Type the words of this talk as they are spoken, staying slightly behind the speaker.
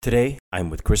Today,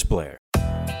 I'm with Blair.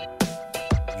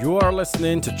 You are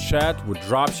listening to Chat with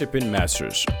Dropshipping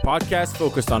Masters, a podcast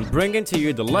focused on bringing to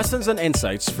you the lessons and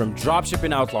insights from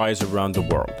dropshipping outliers around the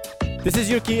world. This is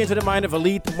your key into the mind of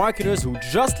elite marketers who,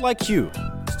 just like you,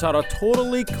 start out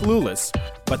totally clueless,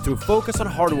 but through focus on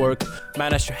hard work,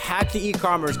 manage to hack the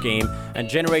e-commerce game and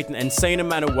generate an insane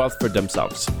amount of wealth for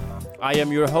themselves. I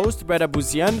am your host, Reda,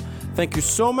 Bouziane. Thank you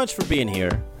so much for being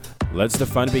here. Let's the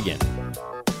fun begin.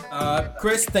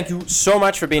 Chris, thank you so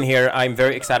much for being here. I'm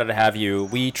very excited to have you.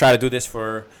 We try to do this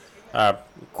for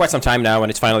quite some time now, and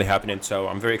it's finally happening, so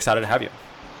I'm very excited to have you.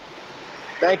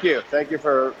 Thank you. Thank you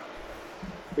for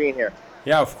being here.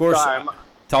 Yeah, of course.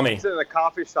 Tell me. I'm sitting in a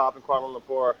coffee shop in Kuala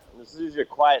Lumpur. And this is usually a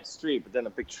quiet street, but then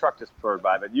a big truck just poured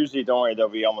by. But usually, don't worry,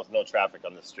 there'll be almost no traffic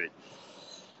on this street.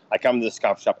 I come to this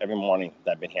coffee shop every morning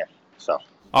that I've been here. So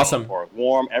awesome.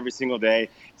 Warm every single day.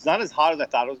 It's not as hot as I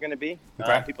thought it was going to be.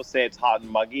 Okay. People say it's hot and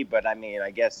muggy, but I mean, I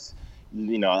guess,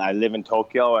 I live in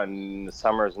Tokyo, and the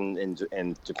summers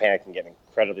in Japan can get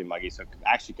incredibly muggy. So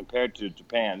actually, compared to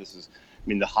Japan,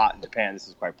 the hot in Japan, this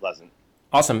is quite pleasant.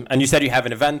 Awesome. And you said you have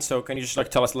an event, so can you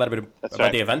just tell us a little bit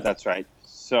about the event? That's right.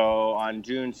 So on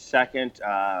June 2nd,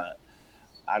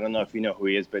 I don't know if you know who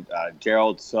he is, but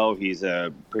Gerald So, he's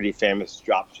a pretty famous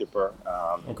drop shipper.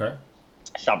 Okay.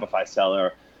 Shopify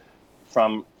seller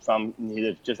from he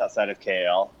lives just outside of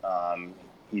KL.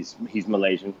 He's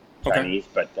Malaysian, Chinese,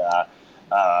 okay. But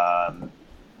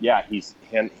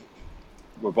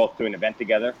we're both doing an event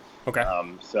together. Okay.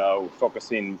 So we're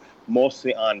focusing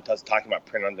mostly on talking about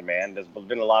print on demand. There's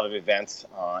been a lot of events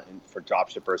for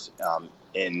dropshippers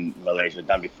in Malaysia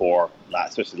done before,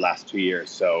 especially the last 2 years.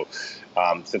 So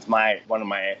since one of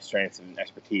my strengths and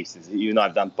expertise is,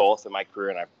 I've done both in my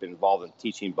career, and I've been involved in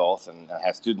teaching both, and I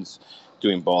have students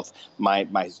doing both. My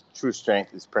true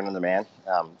strength is print on demand.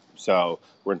 So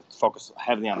we're focused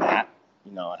heavily on that,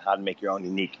 on how to make your own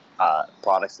unique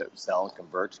products that sell and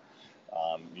convert.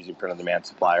 Using print-on-demand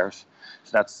suppliers.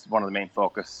 So that's one of the main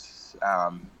focus.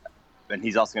 And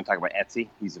he's also going to talk about Etsy.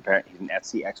 He's an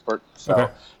Etsy expert. So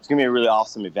okay. It's going to be a really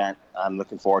awesome event. I'm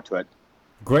looking forward to it.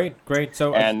 Great.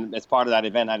 So, and as part of that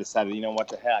event, I decided, what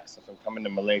the heck? So if I'm coming to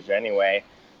Malaysia anyway,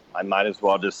 I might as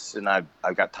well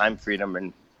I've got time freedom,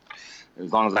 and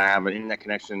as long as I have an internet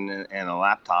connection and a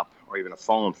laptop, or even a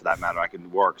phone for that matter, I can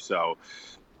work. So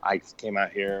I came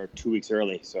out here 2 weeks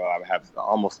early, so I have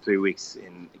almost 3 weeks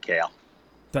in KL.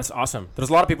 That's awesome. There's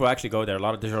a lot of people who actually go there, a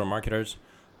lot of digital marketers.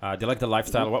 They like the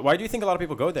lifestyle. Mm-hmm. Why do you think a lot of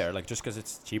people go there? Like, just because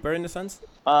it's cheaper in a sense?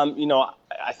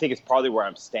 I think it's probably where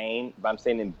I'm staying. But I'm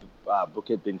staying in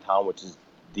Bukit Bintang, which is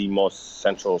the most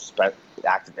central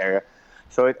active area.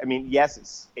 So,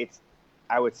 yes, it's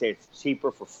I would say it's cheaper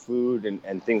for food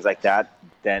and things like that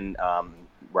than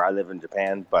where I live in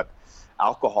Japan. But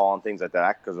alcohol and things like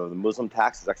that, because of the Muslim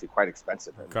tax, is actually quite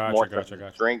expensive.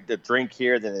 Gotcha. Drink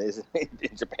here than it is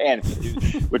in Japan,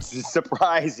 which is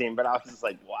surprising. But I was just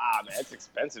like, wow, man, it's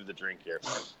expensive to drink here.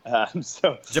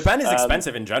 So Japan is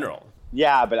expensive in general.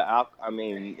 Yeah, but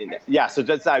So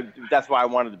that's why I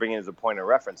wanted to bring it as a point of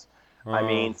reference.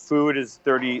 Food is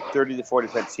 30 to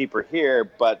 40% cheaper here,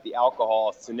 but the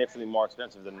alcohol is significantly more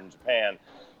expensive than in Japan.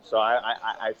 So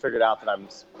I figured out that I'm,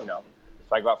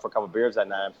 if I go out for a couple of beers that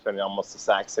night, I'm spending almost the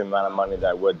exact same amount of money that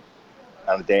I would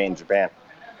on a day in Japan.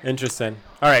 Interesting.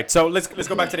 All right, so let's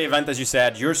go back to the event. As you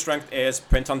said, your strength is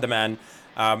print on demand.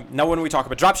 Now, when we talk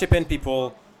about dropshipping,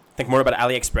 people think more about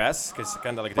AliExpress, because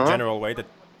kind of like the general way that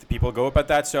the people go about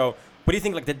that. So what do you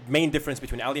think like the main difference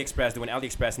between doing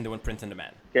AliExpress and doing print on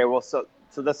demand? Okay, well, so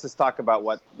let's just talk about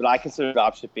what I consider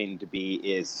dropshipping to be.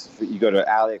 Is you go to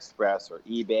AliExpress or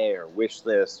eBay or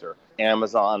Wishlist or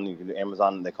Amazon. You can do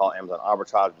Amazon. They call it Amazon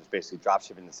arbitrage, which is basically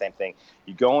dropshipping, the same thing.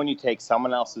 You go and you take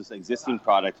someone else's existing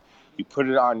product, you put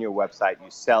it on your website, you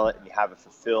sell it, and you have it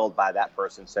fulfilled by that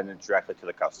person, send it directly to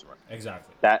the customer.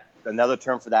 Exactly. Another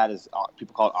term for that is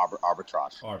people call it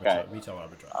arbitrage. Okay. Retail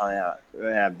arbitrage. Oh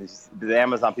yeah. The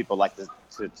Amazon people like to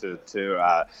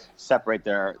separate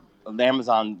the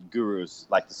Amazon gurus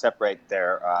like to separate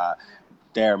their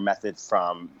method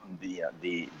from the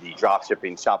drop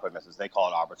shipping Shopify methods. They call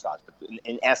it arbitrage, but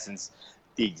in essence,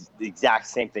 the exact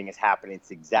same thing is happening. It's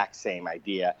the exact same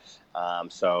idea.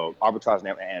 So arbitrage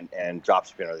and drop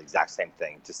shipping are the exact same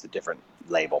thing, just a different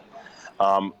label.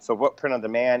 So what print on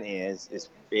demand is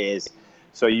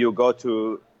so you go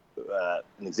to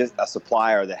a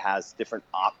supplier that has different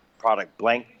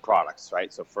blank products,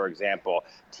 right? So for example,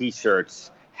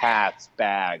 T-shirts, hats,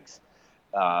 bags,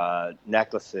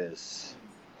 necklaces,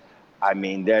 I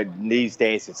mean, these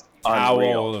days it's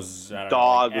unreal. Towels,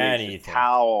 Dog anything.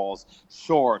 towels,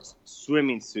 shorts,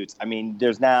 swimming suits. I mean,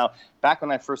 there's now, back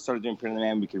when I first started doing print on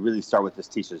demand, we could really start with this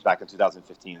t-shirts back in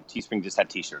 2015. Teespring just had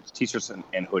t-shirts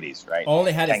and hoodies, right? All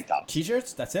they had Tank is tops.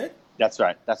 T-shirts? That's it? That's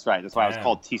right. That's why it was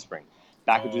called Teespring.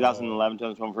 Back in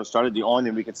 2011, when we first started, the only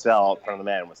thing we could sell print on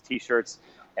demand was t-shirts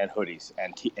and hoodies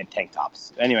and tank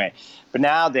tops. Anyway, but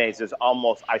nowadays there's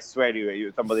almost, I swear to you,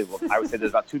 it's unbelievable. I would say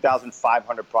there's about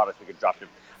 2,500 products we could drop ship.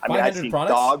 I mean, I've seen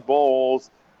products? dog bowls,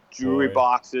 jewelry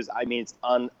boxes. I mean, it's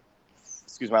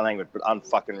excuse my language, but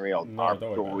unfucking real.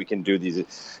 What we can do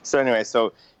these. So anyway,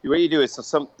 so what you do is, so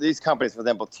some these companies, for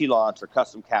example, T-Launch or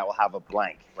Custom Cat will have a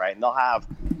blank, right? And they'll have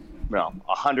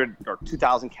 100 or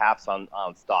 2,000 caps on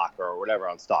stock or whatever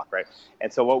on stock, right?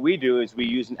 And so what we do is we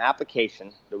use an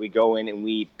application that we go in and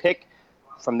we pick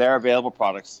from their available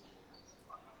products,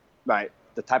 right,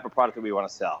 the type of product that we want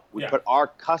to sell. We put our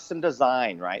custom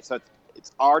design, right? So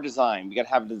it's our design. We got to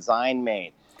have a design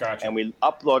made. Gotcha. And we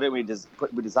upload it. We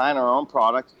design our own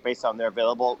product based on their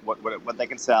available, what they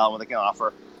can sell, what they can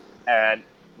offer. And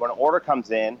when an order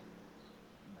comes in,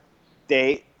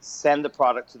 they send the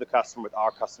product to the customer with our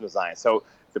custom design. So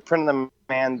the print on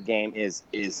demand game is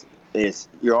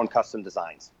your own custom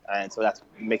designs, and so that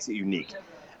makes it unique.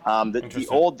 The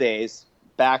old days,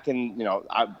 back in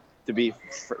to be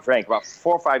frank, about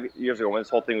 4 or 5 years ago, when this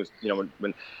whole thing was,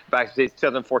 when back in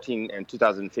 2014 and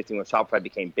 2015, when Shopify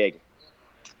became big,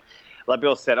 a lot of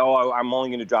people said, "Oh, I'm only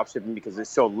going to drop shipping because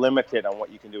it's so limited on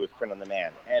what you can do with print on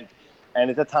demand." And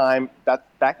at the time,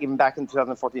 back in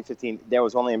 2014, 15, there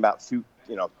was only about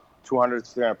 200,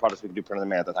 300 products we could do print on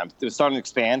demand at the time. It was starting to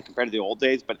expand compared to the old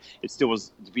days, but it still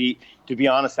was, to be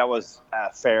honest, that was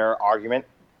a fair argument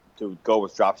to go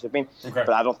with drop shipping. Okay.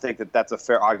 But I don't think that's a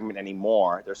fair argument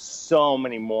anymore. There's so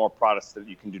many more products that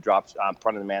you can do print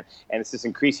on demand, and it's just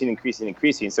increasing.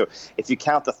 So if you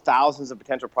count the thousands of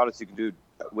potential products you can do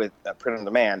with print on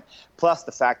demand, plus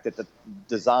the fact that the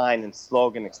design and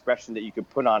slogan expression that you can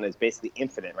put on is basically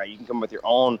infinite, right? You can come up with your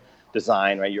own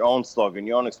design, right? Your own slogan,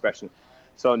 your own expression.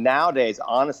 So nowadays,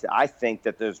 honestly, I think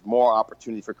that there's more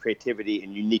opportunity for creativity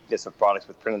and uniqueness of products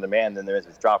with print on demand than there is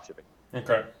with dropshipping.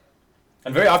 Okay.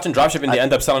 And very often dropshipping, they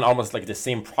end up selling almost like the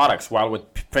same products, while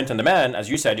with print on demand,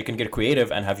 as you said, you can get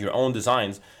creative and have your own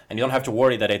designs, and you don't have to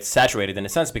worry that it's saturated in a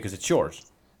sense because it's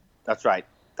yours. That's right.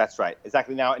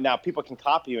 Exactly. Now people can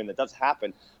copy you, and that does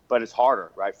happen, but it's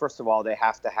harder, right? First of all, they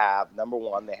have to have, number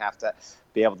one, they have to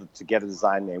be able to get a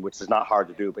design made, which is not hard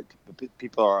to do, but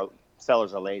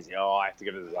sellers are lazy. Oh, I have to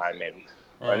get a design made.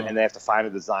 Right? And they have to find a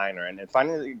designer. And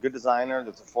finding a good designer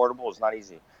that's affordable is not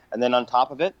easy. And then on top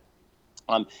of it,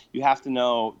 you have to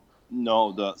know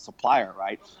the supplier,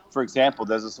 right? For example,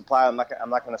 there's a supplier, I'm not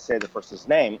going to say the person's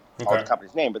name or the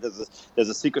company's name, but there's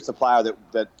a secret supplier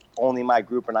that only my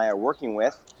group and I are working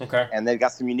with. Okay. And they've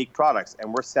got some unique products.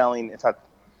 And we're selling, in fact,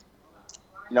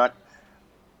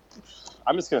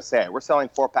 I'm just going to say it. We're selling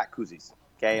 4-pack koozies.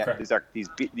 Okay? These are these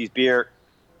beer,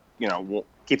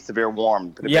 keeps the beer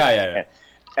warm. Yeah.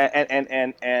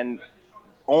 And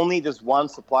only this one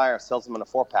supplier sells them in a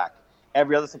 4-pack.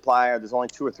 Every other supplier, there's only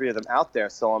 2 or 3 of them out there,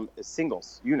 sell them as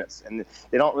singles, units. And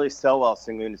they don't really sell well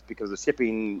single units because the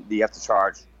shipping you have to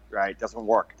charge, right? Doesn't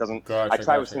work. I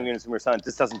tried with single units when we were selling.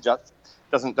 This doesn't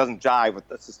jive with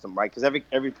the system, right? Because every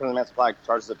print on demand supplier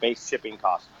charges a base shipping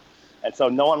cost. And so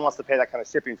no one wants to pay that kind of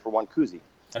shipping for one koozie.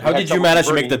 And how did you manage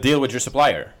to make the deal with your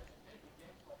supplier?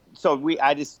 So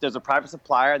there's a private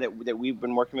supplier that we've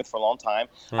been working with for a long time.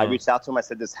 I reached out to him. I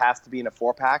said, this has to be in a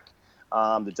 4-pack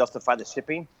to justify the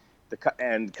shipping.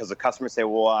 And because the customers say,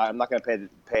 well, I'm not going to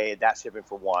pay that shipping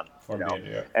for one.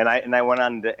 And I went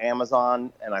on to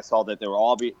Amazon and I saw that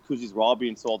koozies were all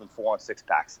being sold in 4 and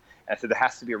 6-packs. And I said, there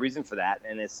has to be a reason for that,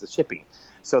 and it's the shipping.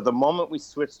 So the moment we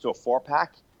switched to a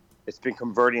 4-pack, it's been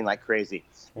converting like crazy.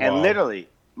 Wow. And literally,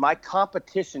 my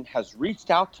competition has reached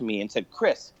out to me and said,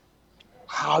 Chris,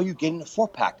 how are you getting a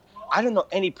 4-pack? I don't know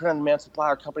any print on demand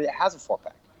supplier company that has a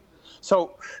 4-pack.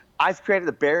 So I've created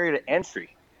a barrier to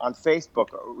entry on Facebook,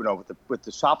 with the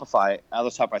Shopify,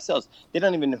 other Shopify sales. They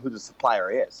don't even know who the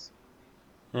supplier is.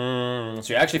 So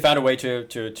you actually found a way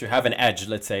to have an edge,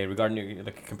 let's say, regarding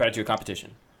compared to your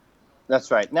competition. That's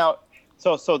right. Now,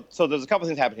 so there's a couple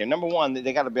things happening here. Number one,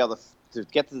 they got to be able to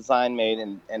get the design made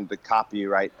and the copy,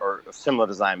 right, or a similar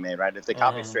design made, right? If they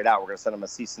copy it straight out, we're going to send them a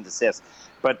cease and desist.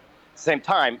 But at the same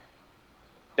time,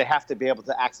 they have to be able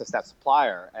to access that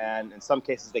supplier. And in some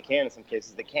cases they can, in some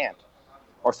cases they can't.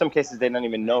 Or some cases they don't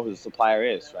even know who the supplier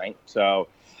is, right? So,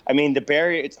 I mean, the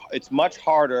barrier, it's much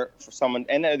harder for someone,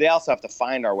 and they also have to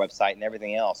find our website and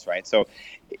everything else, right? So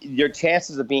your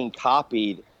chances of being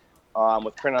copied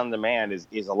with print on demand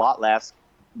is a lot less.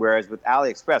 Whereas with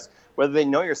AliExpress, whether they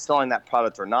know you're selling that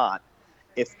product or not,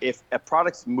 if a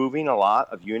product's moving a lot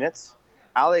of units,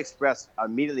 AliExpress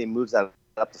immediately moves that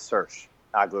up the search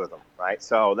algorithm, right?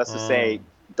 So let's just say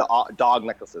dog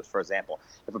necklaces, for example.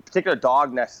 If a particular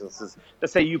dog necklace is,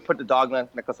 let's say you put the dog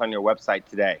necklace on your website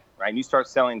today, right? And you start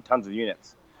selling tons of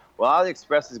units. Well,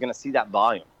 AliExpress is going to see that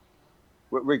volume,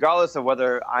 regardless of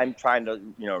whether I'm trying to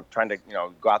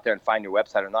go out there and find your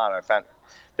website or not.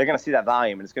 They're going to see that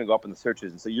volume, and it's going to go up in the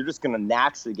searches. And so you're just going to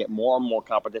naturally get more and more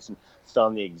competition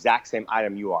selling the exact same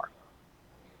item you are.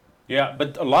 Yeah,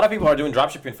 but a lot of people are doing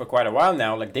dropshipping for quite a while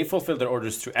now. Like they fulfill their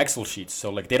orders through Excel sheets. So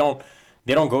like they don't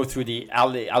go through the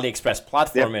AliExpress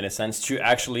platform in a sense to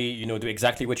actually, do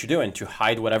exactly what you're doing to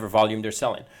hide whatever volume they're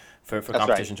selling for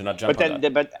competition to not jump on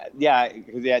that. But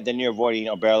then you're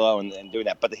avoiding Barlow and doing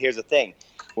that. But here's the thing.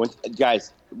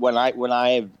 When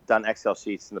I've done Excel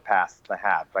sheets in the past, I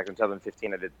have. Back in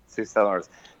 2015, I did 6 orders.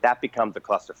 That becomes a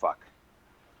clusterfuck.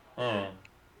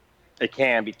 It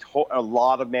can be a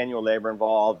lot of manual labor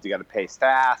involved. You got to pay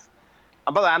staff.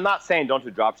 But I'm not saying don't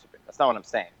do dropshipping. That's not what I'm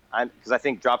saying. Because I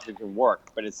think dropshipping can work,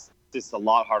 but it's just a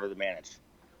lot harder to manage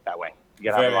that way. You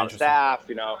got to have a lot of staff.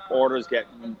 Orders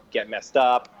get messed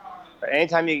up.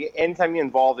 Anytime you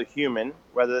involve a human,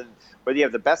 whether you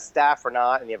have the best staff or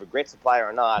not, and you have a great supplier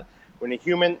or not, when a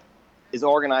human is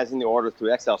organizing the order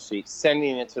through Excel sheets,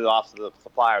 sending it to the office of the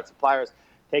suppliers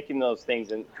taking those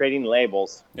things and creating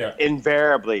labels,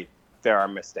 invariably there are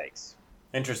mistakes.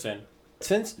 Interesting.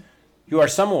 Since you are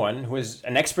someone who is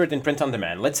an expert in print on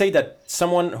demand, let's say that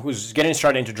someone who's getting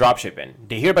started into dropshipping,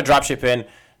 they hear about dropshipping,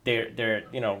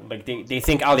 they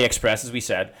think AliExpress, as we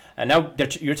said, and now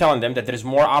you're telling them that there is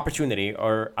more opportunity,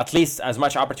 or at least as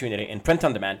much opportunity in print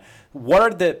on demand. What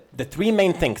are the 3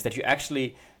 main things that you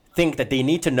actually think that they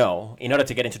need to know in order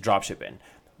to get into dropshipping,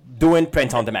 doing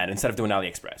print on demand instead of doing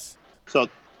AliExpress? So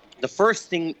the first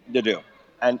thing to do,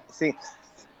 and see,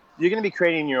 you're going to be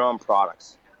creating your own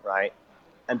products, right?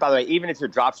 And by the way, even if you're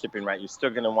dropshipping, right, you're still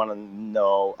going to want to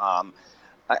know. I'm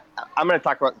going to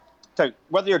talk about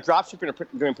whether you're dropshipping or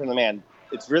doing print on demand.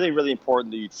 It's really, really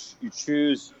important that you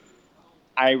choose.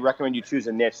 I recommend you choose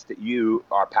a niche that you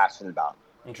are passionate about.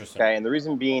 Interesting. Okay, and the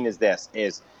reason being is this: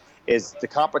 is the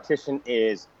competition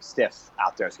is stiff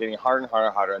out there. It's getting harder and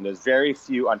harder, and there's very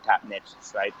few untapped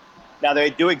niches, right? Now they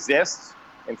do exist.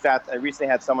 In fact, I recently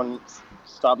had someone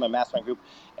start my mastermind group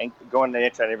and go into a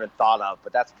niche I never even thought of,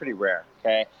 but that's pretty rare,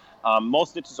 okay?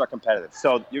 Most niches are competitive,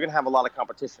 so you're gonna have a lot of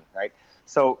competition, right?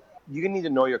 So you're gonna need to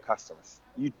know your customers.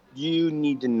 You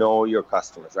need to know your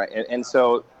customers, right? And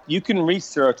so you can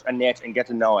research a niche and get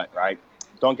to know it, right?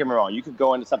 Don't get me wrong. You could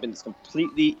go into something that's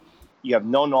completely, you have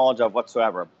no knowledge of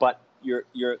whatsoever, but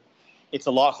it's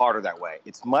a lot harder that way.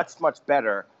 It's much, much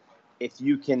better if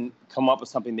you can come up with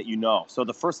something that you know. So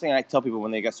the first thing I tell people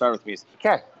when they get started with me is,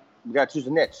 okay, we got to choose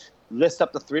a niche. List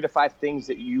up the 3 to 5 things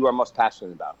that you are most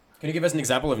passionate about. Can you give us an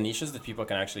example of niches that people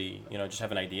can actually, just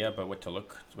have an idea about what to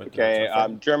look?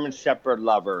 German Shepherd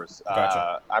lovers.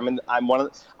 Gotcha. I'm one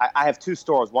of. I have 2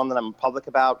 stores. One that I'm public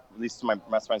about, at least to my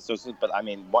mastermind associates. But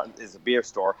one is a beer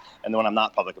store, and the one I'm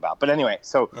not public about. But anyway,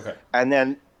 and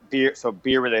then beer. So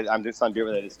beer related. I'm doing some beer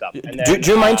related stuff. And then,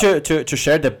 do you mind to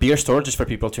share the beer store just for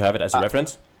people to have it as a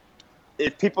reference?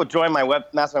 If people join my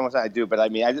mastermind website, I do. But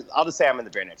I'll just say I'm in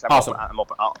the beer niche. Awesome. I'm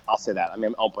open. I'll say that.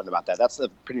 I'm open about that. That's a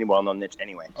pretty well-known niche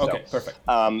anyway. Okay, perfect.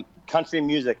 Country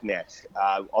music niche.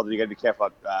 Although you got to be careful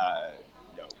about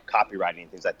copywriting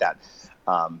and things like that,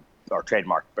 or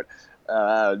trademark. But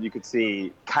you could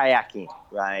see kayaking,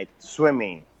 right?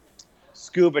 Swimming,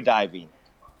 scuba diving.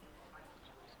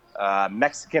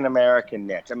 Mexican-American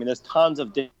niche. There's tons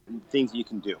of different things you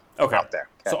can do out there.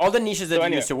 Okay? So all the niches that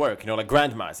you used to work, like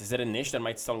grandmas, is that a niche that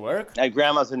might still work?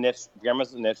 Grandma's a niche.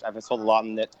 I've sold a lot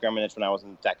in grandma niche when I was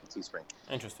in Tech and Teespring.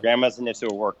 Interesting. Grandma's a niche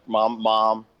that will work.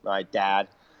 Mom, right? Dad.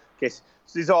 Okay, so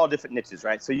these are all different niches,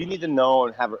 right? So you need to know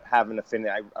and have an affinity.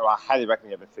 I highly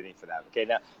recommend you have an affinity for that. Okay,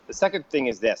 now the second thing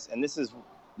is this, and this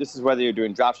is whether you're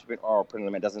doing dropshipping or print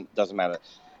on demand, doesn't matter.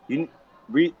 You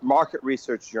market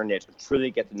research your niche and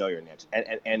truly get to know your niche,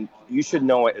 and you should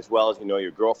know it as well as you know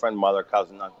your girlfriend, mother,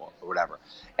 cousin, uncle, or whatever.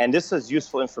 And this is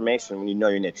useful information when you know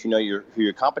your niche. You know who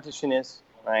your competition is,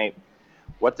 right?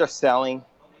 What they're selling.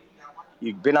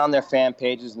 You've been on their fan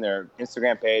pages and their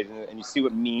Instagram page, and you see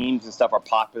what memes and stuff are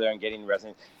popular and getting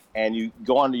resonant. And you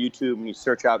go onto YouTube and you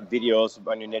search out videos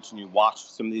on your niche and you watch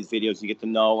some of these videos. You get to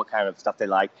know what kind of stuff they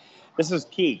like. This is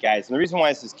key, guys. And the reason why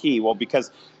this is key, well,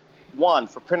 because one,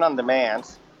 for print on demand,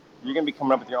 you're going to be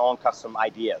coming up with your own custom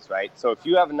ideas, right? So if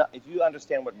you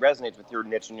understand what resonates with your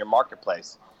niche in your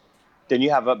marketplace, then you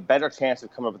have a better chance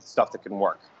of coming up with stuff that can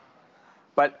work.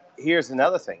 But here's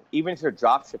another thing. Even if you're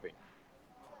drop shipping,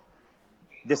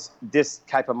 this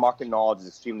type of market knowledge is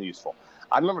extremely useful.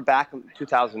 I remember back in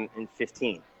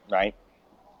 2015, right?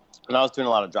 And I was doing a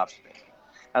lot of dropshipping.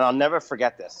 And I'll never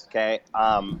forget this, okay?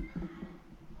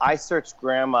 I searched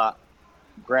grandma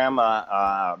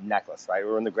necklace, right?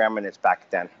 We were in the grandma niche back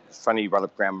then. It's funny you brought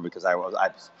up grandma because I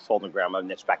sold in the grandma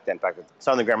niche back then.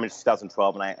 So in the grandma niche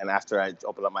 2012, and after I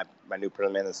opened up my new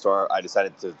print in the store, I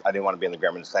decided I didn't want to be in the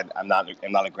grandma niche. I'm not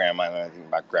a grandma. I don't know anything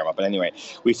about grandma. But anyway,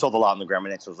 we sold a lot in the grandma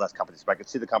niche. There was less competition. But I could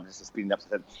see the competition speeding up. So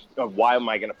I said, why am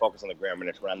I going to focus on the grandma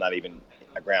niche when I'm not even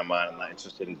a grandma and I'm not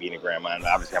interested in being a grandma? And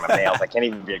obviously I'm a male, so I can't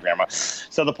even be a grandma.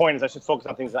 So the point is I should focus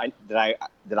on things that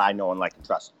I know and like and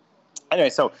trust. Anyway,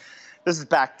 so this is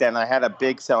back then. I had a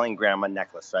big selling grandma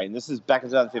necklace, right? And this is back in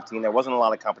 2015. There wasn't a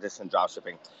lot of competition in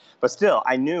dropshipping, but still,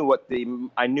 I knew what the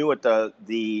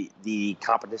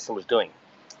competition was doing.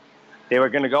 They were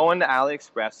going to go into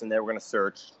AliExpress and they were going to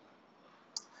search.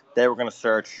 They were going to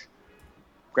search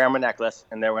grandma necklace,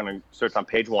 and they were going to search on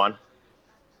page 1.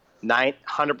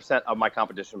 900% of my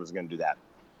competition was going to do that.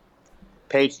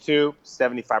 Page 2,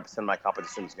 75% of my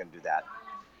competition was going to do that.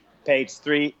 Page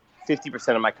 3,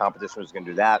 50% of my competition was going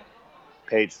to do that.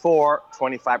 Page 4,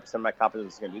 25% of my competition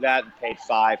was going to do that. And page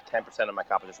 5, 10% of my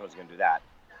competition was going to do that.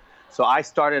 So I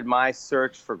started my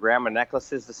search for grandma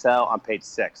necklaces to sell on page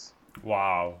 6.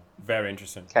 Wow, very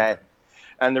interesting. Okay.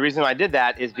 And the reason I did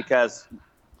that is because,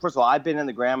 first of all, I've been in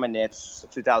the grandma niche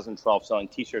since 2012, selling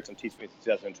T-shirts and T-shirts since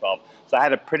 2012. So I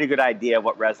had a pretty good idea of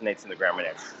what resonates in the grandma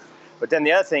niche. But then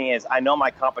the other thing is, I know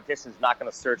my competition is not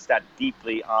going to search that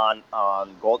deeply on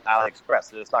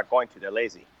AliExpress. It's not going to. They're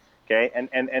lazy. Okay,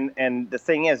 and the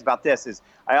thing is about this is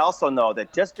I also know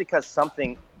that just because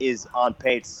something is on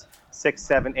page 6,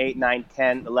 7, 8, 9,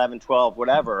 10, 11, 12,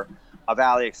 whatever of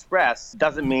AliExpress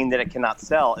doesn't mean that it cannot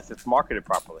sell if it's marketed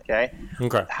properly. Okay.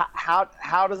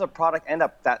 How does a product end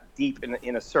up that deep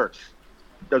in a search?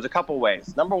 There's a couple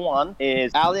ways. Number one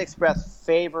is AliExpress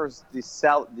favors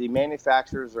the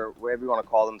manufacturers, or whatever you want to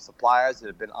call them, suppliers that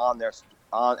have been on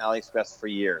AliExpress for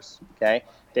years. Okay,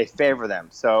 they favor them.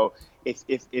 So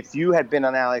if you had been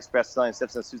on AliExpress selling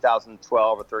stuff since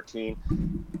 2012 or 13,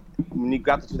 when you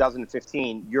got to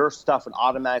 2015, your stuff would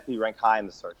automatically rank high in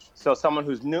the search. So someone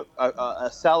who's new, a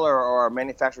seller or a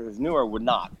manufacturer who's newer would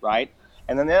not, right?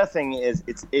 And then the other thing is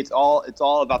it's all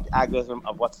about the algorithm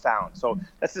of what's found. So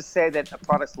let's just say that a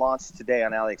product's launched today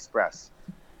on AliExpress.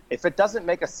 If it doesn't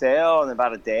make a sale in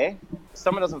about a day, if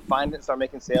someone doesn't find it and start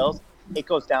making sales, it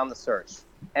goes down the search.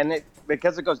 And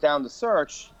because it goes down the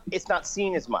search, it's not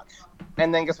seen as much.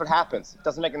 And then guess what happens? It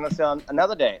doesn't make another sale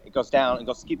another day. It goes down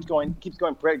and keeps going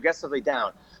progressively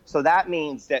down. So that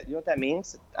means that, you know what that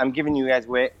means? I'm giving you guys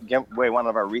away one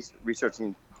of our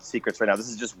researching secrets right now. This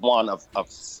is just one of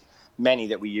many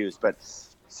that we use, but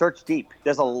search deep.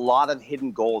 There's a lot of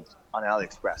hidden gold on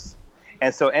AliExpress.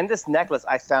 And so in this necklace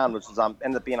I found, which was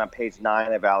ended up being on page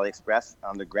 9 of AliExpress,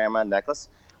 on the grandma necklace,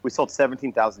 we sold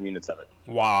 17,000 units of it.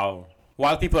 Wow.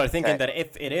 While people are thinking that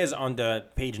if it is on the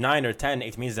page 9 or 10,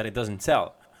 it means that it doesn't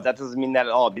sell. That doesn't mean that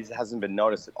at all. This hasn't been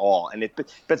noticed at all.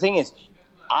 But the thing is,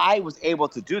 I was able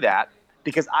to do that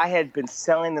because I had been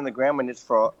selling in the grandma niche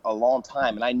for a long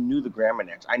time, and I knew the grandma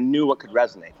niche. I knew what could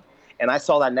resonate. And I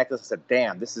saw that necklace and said,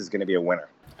 damn, this is going to be a winner.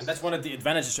 And that's one of the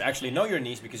advantages to actually know your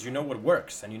niche, because you know what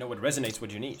works and you know what resonates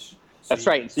with your niche. That's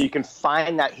right. So you can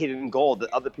find that hidden gold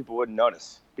that other people wouldn't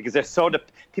notice, because they're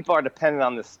people are dependent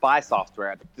on the spy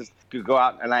software. Just go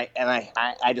out and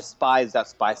I despise that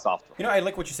spy software. You know, I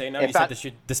like what you say now. You said that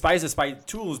you despise the spy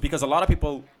tools because a lot of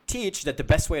people teach that the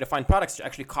best way to find products is to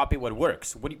actually copy what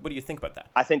works. What do you think about that?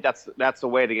 I think that's a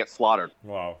way to get slaughtered.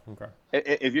 Wow. Okay.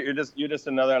 If you're just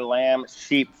another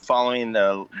sheep following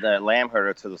the lamb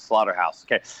herder to the slaughterhouse.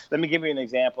 Okay. Let me give you an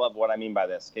example of what I mean by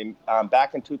this. Okay?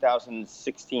 Back in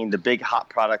 2016, the big hot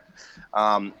product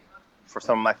for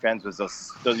some of my friends was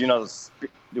those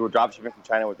they were dropshipping from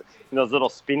China with those little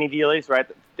spinny dealies, right?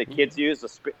 That the kids use, the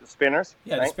spinners.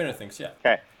 Yeah, right? The spinner things. Yeah.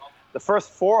 Okay. The first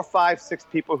 4, 5, 6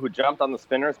 people who jumped on the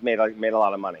spinners made a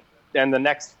lot of money. And the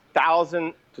next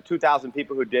 1,000 to 2,000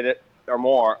 people who did it or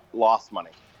more lost money.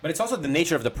 But it's also the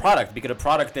nature of the product, because a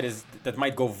product that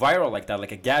might go viral like that,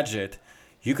 like a gadget,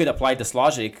 you could apply this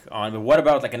logic on. But what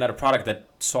about like another product that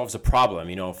solves a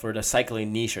problem, for the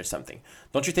cycling niche or something?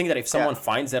 Don't you think that if someone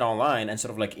finds that online and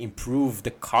sort of like improve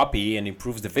the copy and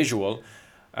improves the visual,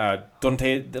 don't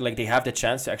they have the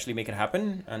chance to actually make it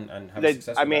happen and have a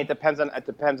success? It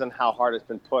depends on how hard it's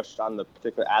been pushed on the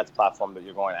particular ads platform that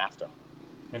you're going after.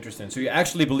 Interesting. So you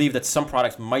actually believe that some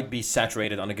products might be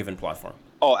saturated on a given platform?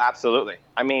 Oh, absolutely.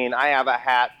 I mean, I have a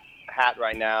hat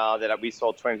right now that we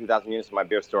sold 22,000 units in my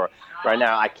beer store. Right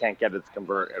now, I can't get it to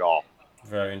convert at all.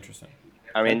 Very interesting.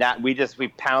 I mean, that we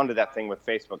pounded that thing with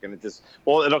Facebook, and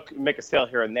it'll make a sale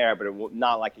here and there, but it will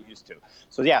not like it used to.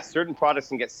 So yeah, certain products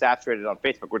can get saturated on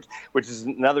Facebook, which is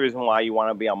another reason why you want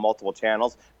to be on multiple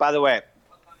channels. By the way,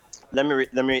 let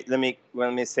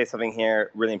me say something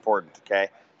here really important. Okay,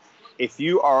 if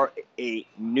you are a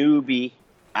newbie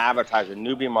advertiser,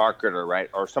 newbie marketer, right,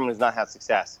 or someone who's not had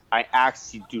success, I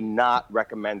actually do not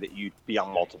recommend that you be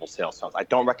on multiple sales channels. I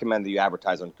don't recommend that you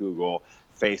advertise on Google,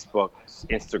 Facebook,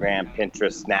 Instagram,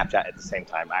 Pinterest, Snapchat at the same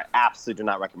time. I absolutely do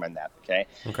not recommend that, okay?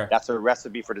 That's a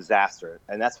recipe for disaster.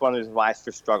 And that's one of the reasons why I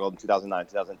first struggled in 2009,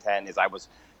 2010 is I was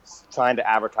trying to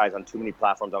advertise on too many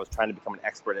platforms. I was trying to become an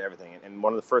expert at everything. And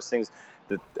one of the first things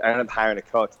that I ended up hiring a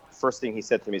coach, first thing he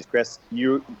said to me is, Chris,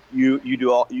 you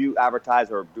advertise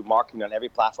or do marketing on every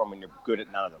platform and you're good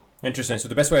at none of them. Interesting. So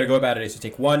the best way to go about it is to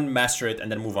take one, master it,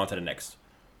 and then move on to the next.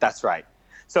 That's right.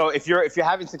 So if you're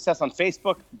having success on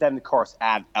Facebook, then of course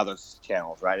add other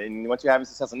channels, right? And once you're having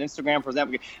success on Instagram, for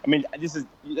example, I mean, it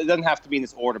doesn't have to be in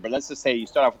this order, but let's just say you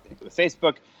start off with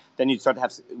Facebook, then you start to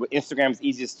have Instagram is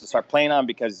easiest to start playing on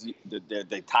because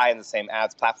they tie in the same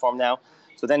ads platform now.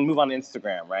 So then move on to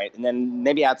Instagram, right? And then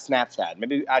maybe add Snapchat,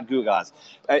 maybe add Google Ads.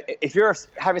 If you're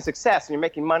having success and you're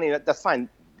making money, that's fine.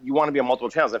 You want to be on multiple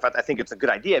channels. In fact, I think it's a good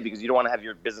idea because you don't want to have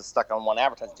your business stuck on one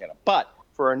advertising channel. But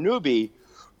for a newbie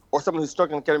or someone who's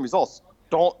struggling with getting results,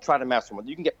 don't try to master one.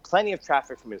 You can get plenty of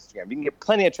traffic from Instagram. You can get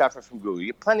plenty of traffic from Google. You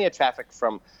get plenty of traffic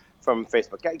from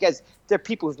Facebook. Guys, there are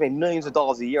people who've made millions of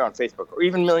dollars a year on Facebook or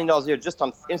even $1 million a year just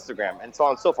on Instagram and so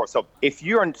on and so forth. So if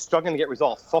you're struggling to get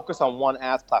results, focus on one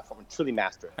ads platform and truly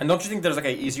master it. And don't you think there's like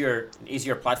an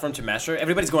easier platform to master?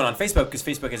 Everybody's going on Facebook because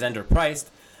Facebook is underpriced.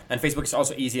 And Facebook is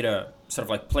also easy to sort of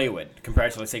like play with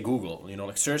compared to, let's say, Google. You know,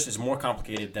 like search is more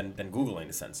complicated than Google in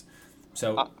a sense.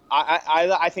 So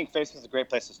I think Facebook is a great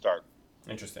place to start.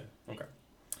 Interesting. Okay.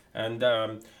 And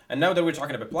now that we're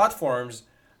talking about platforms,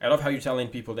 I love how you're telling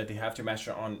people that they have to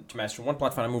master one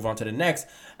platform and move on to the next.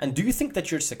 And do you think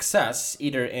that your success,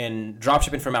 either in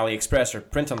dropshipping from AliExpress or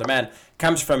print on demand,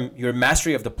 comes from your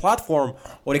mastery of the platform,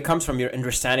 or it comes from your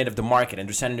understanding of the market,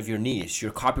 understanding of your niche,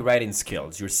 your copywriting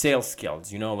skills, your sales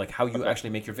skills, you know, like how you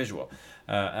actually make your visual?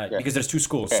 Because there's two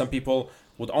schools. Some people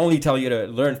would only tell you to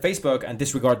learn Facebook and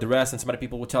disregard the rest, and some other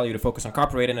people would tell you to focus on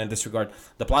copywriting and disregard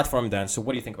the platform then. So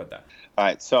what do you think about that? All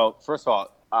right. So first of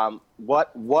all,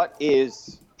 what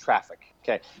is traffic?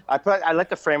 Okay, I like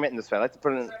to frame it in this way. I like to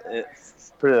put it in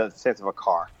the sense of a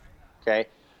car. Okay,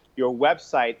 your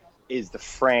website is the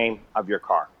frame of your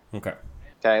car. Okay,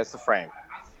 that's the frame.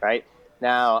 Right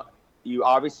now, you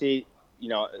obviously, you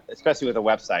know, especially with a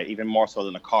website, even more so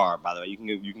than a car. By the way, you can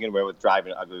get away with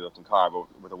driving an ugly-looking car,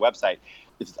 but with a website,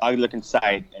 if it's an ugly-looking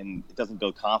site and it doesn't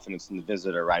build confidence in the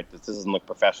visitor, right? This doesn't look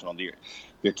professional.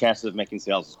 Your chances of making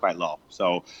sales is quite low.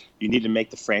 So you need to make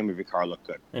the frame of your car look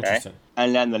good. Okay? Interesting.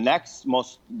 And then the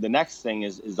next thing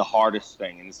is the hardest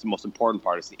thing, and it's the most important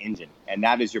part, is the engine, and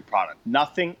that is your product.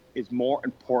 Nothing is more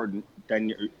important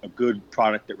than a good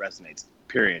product that resonates.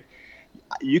 Period.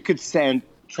 You could send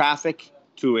traffic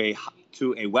to a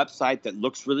website that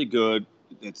looks really good,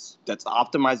 that's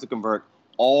optimized to convert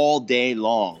all day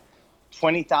long,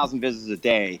 20,000 visits a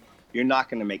day. You're not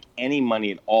going to make any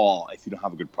money at all if you don't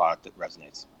have a good product that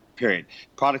resonates. Period.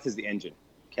 Product is the engine.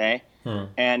 Okay.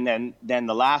 And then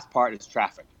the last part is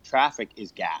traffic. Traffic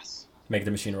is gas. Make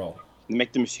the machine roll.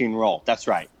 Make the machine roll. That's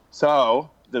right. So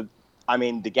the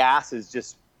gas is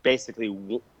just basically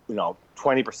 20%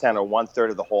 or 1/3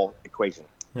 of the whole equation.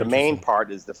 The main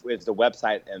part is the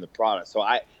website and the product. So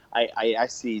I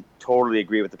totally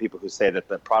agree with the people who say that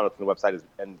the product and the website is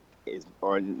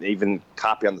or even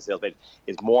copy on the sales page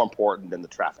is more important than the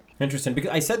traffic. Interesting. Because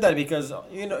I said that because,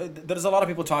 you know, there's a lot of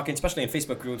people talking, especially in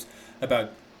Facebook groups, about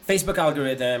Facebook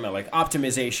algorithm and like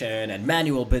optimization and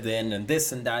manual bidding and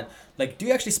this and that. Like, do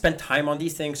you actually spend time on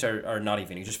these things or not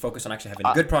even? You just focus on actually having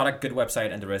a good product, good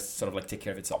website, and the rest sort of like take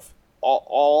care of itself?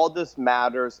 All this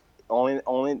matters. Only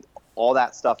all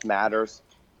that stuff matters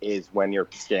is when you're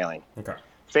scaling. Okay.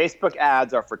 Facebook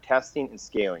ads are for testing and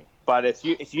scaling. But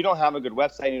if you don't have a good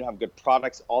website, you don't have good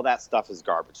products, all that stuff is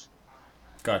garbage.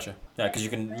 Gotcha. Yeah, because you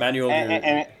can manually.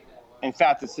 And in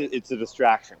fact, it's a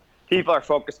distraction. People are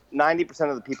focused. 90%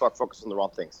 of the people are focused on the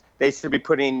wrong things. They should be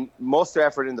putting most of their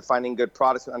effort into finding good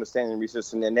products and understanding and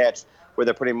researching their niche, where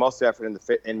they're putting most of their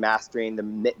effort in mastering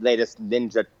the latest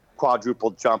ninja quadruple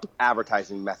jump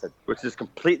advertising method, which is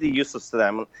completely useless to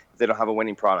them if they don't have a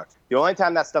winning product. The only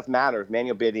time that stuff matters,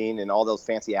 manual bidding and all those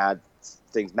fancy ad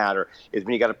things matter, is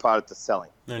when you got a product that's selling.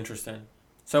 Interesting.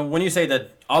 So when you say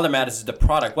that all that matters is the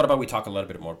product, what about we talk a little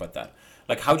bit more about that?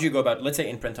 Like, how do you go about, let's say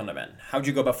in print on demand, how do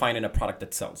you go about finding a product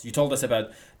that sells? You told us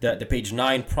about the page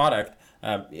 9 product,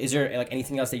 Is there like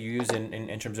anything else that you use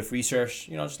in terms of research?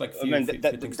 You know, just like few things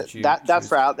that you that's choose.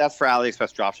 for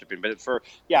AliExpress dropshipping. But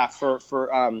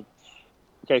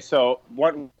okay, so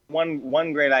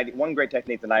one great idea, one great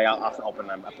technique that I often open,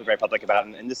 I feel very public about,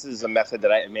 and this is a method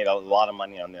that I made a lot of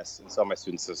money on this, and so my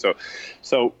students.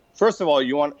 So first of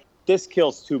all, this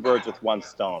kills two birds with one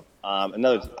stone.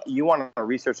 You want to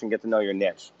research and get to know your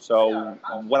niche. So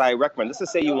what I recommend, let's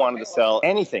just say you wanted to sell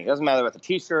anything. It doesn't matter if it's a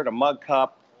T-shirt, a mug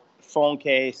cup, phone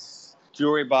case,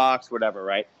 jewelry box, whatever,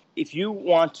 right? If you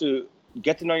want to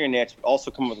get to know your niche, but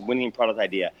also come up with a winning product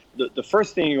idea, the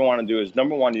first thing you want to do is,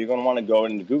 number one, you're going to want to go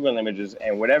into Google Images,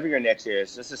 and whatever your niche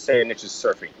is, let's just say your niche is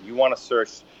surfing. You want to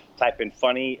type in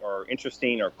funny or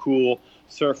interesting or cool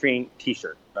surfing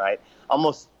T-shirt, right?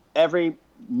 Almost every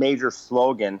major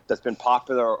slogan that's been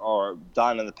popular or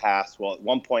done in the past will at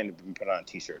one point have been put on a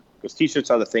T-shirt, because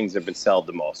T-shirts are the things that have been sold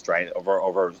the most, right,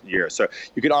 over years. So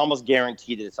you can almost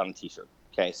guarantee that it's on a T-shirt.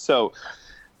 Okay, so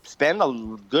spend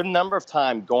a good number of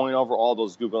time going over all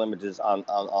those Google Images on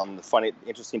the funny,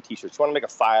 interesting T-shirts. You want to make a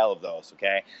file of those,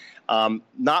 okay?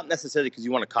 Not necessarily because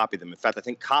you want to copy them. In fact, I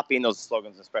think copying those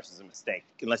slogans and expressions is a mistake,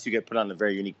 unless you get put on a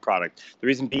very unique product. The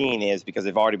reason being is because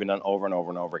they've already been done over and over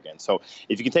and over again. So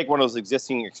if you can take one of those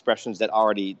existing expressions that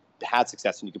already had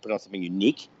success and you can put on something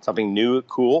unique, something new,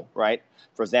 cool, right?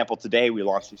 For example, today we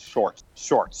launched shorts,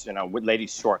 with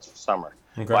ladies' shorts for summer.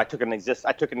 Okay. Well, I took an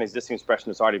existing expression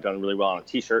that's already done really well on a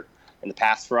T-shirt in the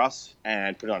past for us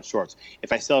and put it on shorts.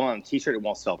 If I sell it on a T-shirt, it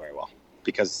won't sell very well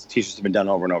because T-shirts have been done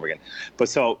over and over again.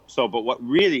 But what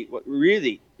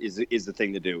really is the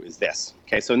thing to do is this.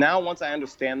 Okay, so now once I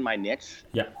understand my niche,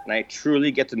 and I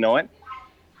truly get to know it,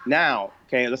 now,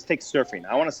 okay, let's take surfing.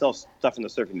 I want to sell stuff in the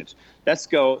surfing niche. Let's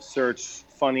go search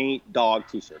funny dog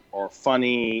T-shirt or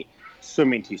funny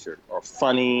swimming T-shirt or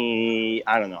funny,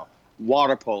 I don't know,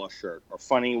 water polo shirt or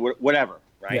funny whatever,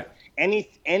 right? Yeah.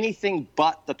 Anything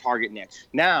but the target niche.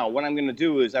 Now, what I'm going to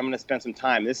do is I'm going to spend some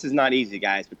time. This is not easy,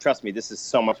 guys, but trust me, this is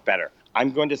so much better.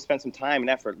 I'm going to spend some time and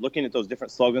effort looking at those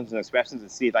different slogans and expressions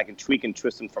and see if I can tweak and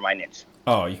twist them for my niche.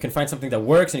 Oh, you can find something that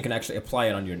works and you can actually apply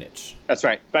it on your niche. That's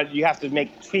right. But you have to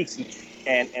make tweaks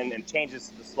and changes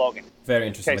to the slogan. Very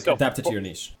interesting. Okay, adapt it to your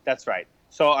niche. That's right.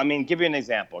 So, give you an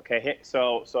example, okay?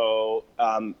 So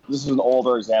this is an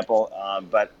older example,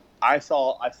 but I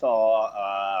saw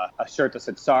a shirt that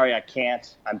said, "Sorry, I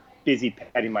can't. I'm busy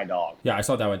petting my dog." Yeah, I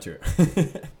saw that one too.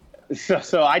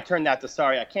 so I turned that to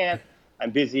 "Sorry, I can't.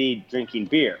 I'm busy drinking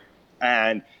beer,"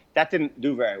 and that didn't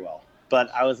do very well.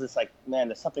 But I was just like, man,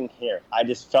 there's something here. I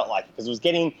just felt like it because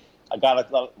I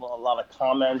got a lot of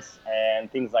comments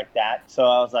and things like that. So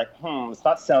I was like, it's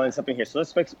not selling something here. So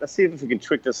let's see if we can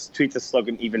tweak this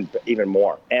slogan even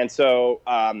more. And so.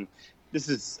 This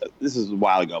is a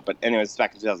while ago, but anyway, it's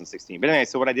back in 2016. But anyway,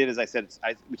 so what I did is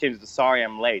we changed it to "Sorry,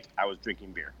 I'm late. I was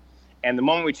drinking beer," and the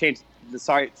moment we changed from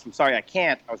 "Sorry, I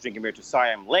can't. I was drinking beer" to "Sorry,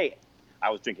 I'm late. I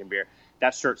was drinking beer,"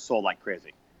 that shirt sold like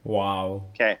crazy. Wow.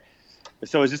 Okay,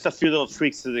 so it's just a few little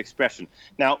tweaks to the expression.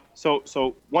 Now, so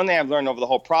one thing I've learned over the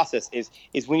whole process is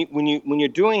when you're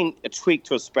doing a tweak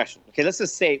to a expression. Okay, let's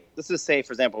just say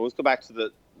for example, let's go back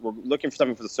to we're looking for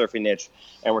something for the surfing niche,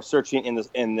 and we're searching in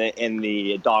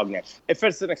the dog niche. If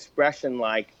it's an expression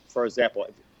like, for example,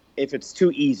 if it's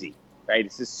too easy, right?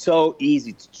 It's just so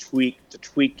easy to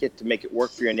tweak it to make it work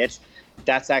for your niche.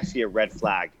 That's actually a red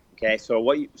flag. Okay, so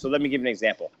let me give you an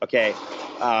example. Okay,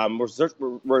 we're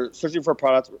searching for a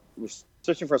product. We're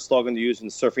searching for a slogan to use in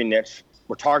the surfing niche.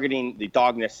 We're targeting the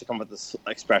dog niche to come up with this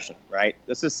expression, right?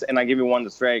 And I give you one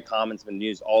that's very common. It's been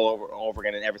used all over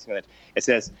again in every single niche. It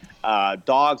says,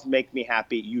 "Dogs make me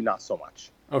happy, you not so much."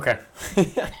 Okay.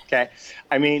 Okay.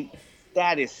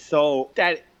 That is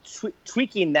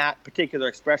tweaking that particular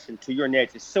expression to your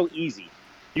niche is so easy.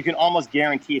 You can almost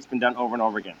guarantee it's been done over and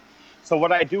over again. So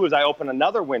what I do is I open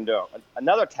another window,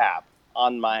 another tab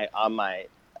on my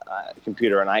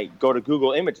computer, and I go to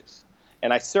Google Images.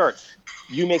 And I search,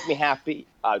 "You make me happy,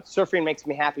 surfing makes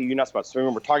me happy, you not so much." So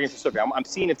remember, targeting for surfing. I'm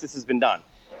seeing if this has been done.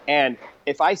 And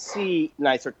if I see, and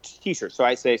I search T-shirt, so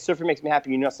I say, "Surfing makes me happy,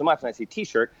 you not so much," and I see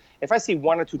T-shirt. If I see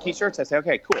one or two T-shirts, I say,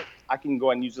 okay, cool. I can go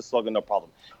and use the slogan, no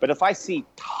problem. But if I see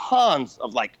tons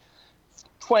of like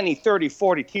 20, 30,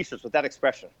 40 T-shirts with that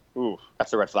expression, ooh,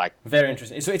 that's a red flag. Very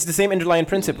interesting. So it's the same underlying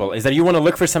principle, is that you want to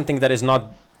look for something that is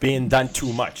not being done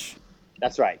too much.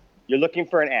 That's right. You're looking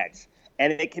for an edge.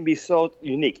 And it can be so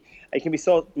unique. It can be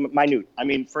so minute.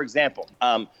 For example,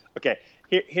 okay,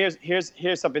 here's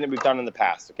something that we've done in the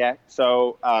past, okay?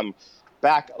 So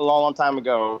back a long time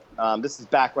ago, this is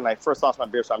back when I first lost my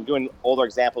beer, so I'm doing older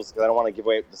examples because I don't want to give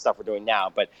away the stuff we're doing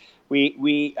now. But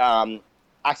we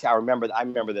Actually, I remember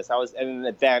this. I was at an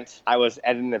event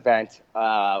in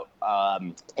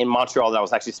Montreal that I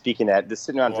was actually speaking at. Just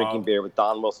sitting around drinking beer with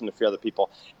Don Wilson and a few other people.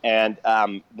 And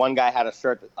one guy had a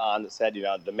shirt on that said,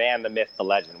 the man, the myth, the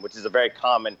legend, which is a very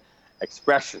common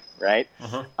expression, right?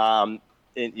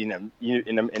 In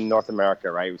North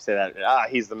America, right? We say that,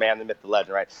 he's the man, the myth, the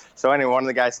legend, right? So anyway, one of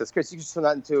the guys says, Chris, you can turn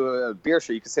that into a beer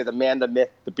shirt. You can say the man, the myth,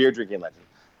 the beer drinking legend.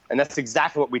 And that's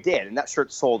exactly what we did. And that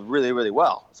shirt sold really, really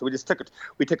well. So we just took a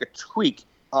tweak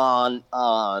on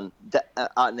an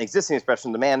existing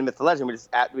expression, the man, the myth, the legend. We just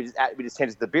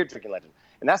changed it to the beer drinking legend.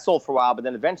 And that sold for a while, but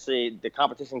then eventually the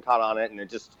competition caught on it and it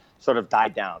just sort of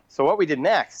died down. So what we did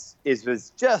next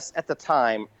was just at the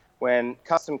time when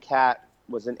Custom Cat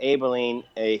was enabling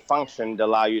a function to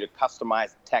allow you to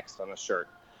customize text on a shirt.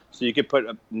 So you could put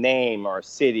a name or a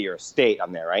city or a state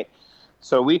on there, right?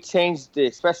 So we changed the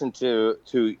expression to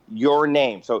your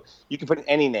name. So you can put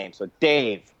any name. So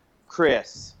Dave,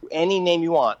 Chris, any name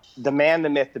you want. The man, the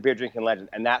myth, the beer drinking legend.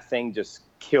 And that thing just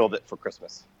killed it for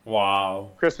Christmas. Wow.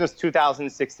 Christmas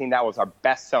 2016, that was our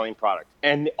best-selling product.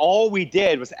 And all we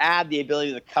did was add the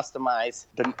ability to customize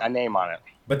a name on it.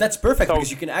 But that's perfect because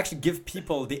you can actually give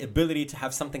people the ability to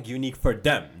have something unique for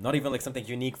them, not even like something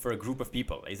unique for a group of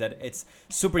people. Is that it's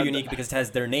super unique because it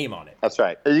has their name on it. That's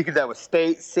right. You can do that with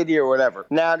state, city, or whatever.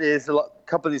 Nowadays, a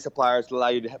couple of these suppliers allow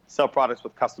you to sell products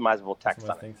with customizable text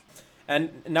on it. And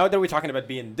now that we're talking about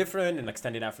being different and like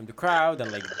standing out from the crowd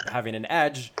and like having an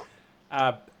edge,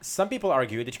 some people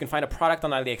argue that you can find a product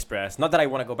on AliExpress. Not that I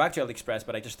want to go back to AliExpress,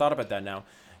 but I just thought about that now.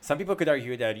 Some people could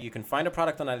argue that you can find a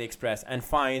product on AliExpress and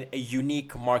find a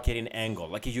unique marketing angle,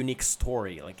 like a unique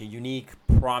story, like a unique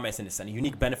promise in a sense, a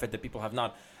unique benefit that people have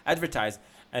not advertised,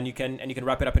 and you can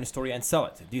wrap it up in a story and sell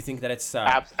it. Do you think that it's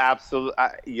absolutely?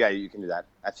 Yeah, you can do that.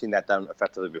 I've seen that done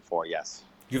effectively before. Yes.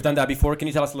 You've done that before. Can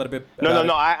you tell us a little bit?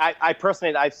 No. I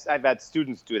personally, I've had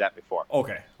students do that before.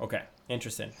 Okay.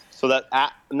 Interesting. So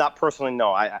that not personally,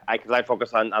 no. Because I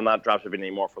focus on, I'm not dropshipping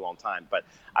anymore for a long time, but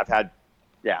I've had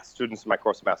students in my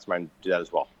course mastermind do that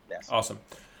as well. Yes. Awesome.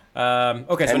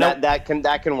 Okay, so and now that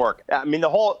can work. I mean, the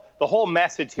whole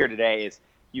message here today is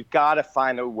you've got to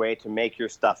find a way to make your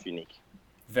stuff unique.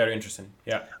 Very interesting.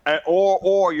 Yeah.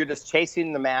 Or you're just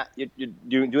chasing the mat.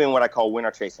 You're doing what I call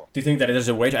winner chasing. Do you think that there's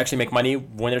a way to actually make money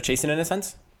winner chasing in a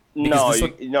sense? No.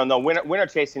 Winner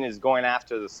chasing is going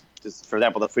after this. For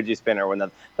example, the fidget spinner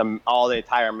when all the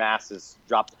entire masses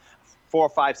dropped. 4,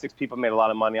 5, 6 people made a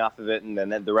lot of money off of it, and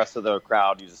then the rest of the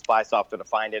crowd uses spy software to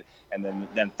find it, and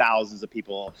then thousands of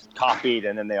people copied,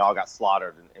 and then they all got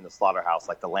slaughtered in the slaughterhouse,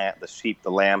 like the sheep, the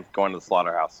lamb going to the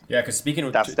slaughterhouse. Yeah, because speaking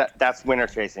of that's winner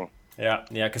chasing. Yeah,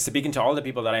 because speaking to all the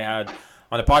people that I had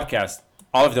on the podcast,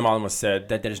 all of them almost said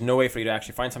that there's no way for you to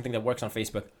actually find something that works on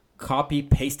Facebook, copy,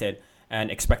 paste it, and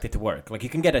expect it to work. Like you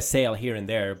can get a sale here and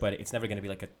there, but it's never going to be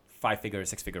like a 5-figure or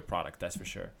 6-figure product, that's for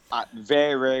sure.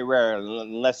 Very, very rare,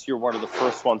 unless you're one of the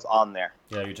first ones on there.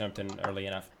 Yeah, you jumped in early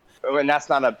enough. And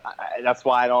that's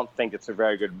why I don't think it's a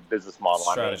very good business model.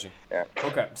 Strategy. Yeah.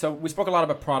 Okay, so we spoke a lot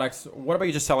about products. What about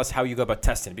you just tell us how you go about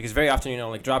testing? Because very often,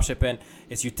 like dropshipping,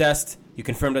 is you test, you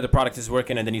confirm that the product is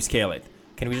working, and then you scale it.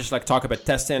 Can we just like talk about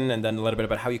testing and then a little bit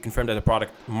about how you confirm that the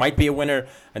product might be a winner,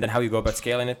 and then how you go about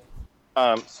scaling it?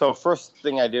 So first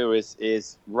thing I do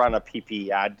is run a PP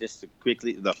ad just to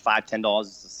quickly, the $5-10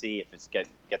 to see if it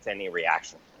gets any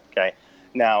reaction. Okay.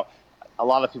 Now, a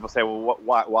lot of people say, well,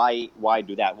 why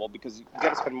do that? Well, because you got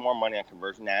to spend more money on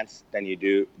conversion ads than you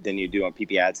do on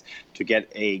PP ads to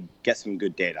get some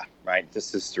good data, right?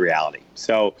 This is the reality.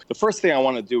 So the first thing I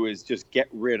want to do is just get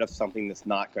rid of something that's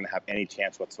not going to have any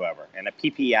chance whatsoever. And a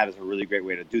PP ad is a really great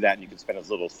way to do that. And you can spend as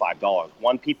little as $5.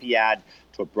 One PP ad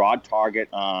to a broad target.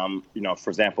 For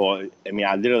example, I mean,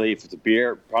 I literally, if it's a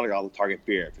beer product, I'll target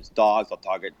beer. If it's dogs, I'll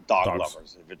target dog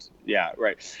lovers. If it's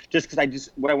just because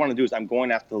what I want to do is I'm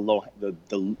going after the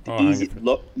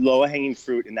low hanging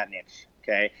fruit in that niche.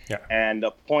 Okay. Yeah. And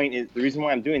the point is, the reason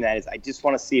why I'm doing that is I just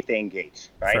want to see if they engage,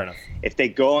 right? Fair enough. If they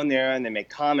go in there and they make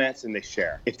comments and they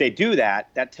share. If they do that,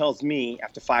 that tells me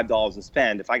after $5 in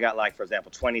spend, if I got like, for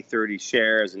example, 20, 30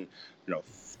 shares and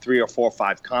 3 or 4 or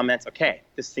 5 comments, okay,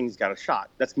 this thing's got a shot.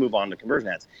 Let's move on to conversion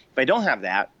ads. If I don't have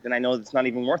that, then I know it's not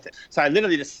even worth it. So I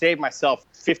literally just saved myself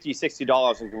 $50,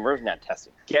 $60 in conversion ad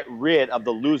testing. Get rid of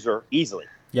the loser easily.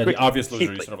 Yeah, the obvious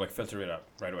loser, you sort of like filter it out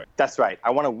right away. That's right.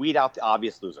 I want to weed out the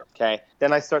obvious loser, okay?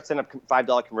 Then I start sending up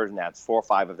 $5 conversion ads, 4 or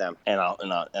 5 of them, and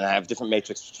I have different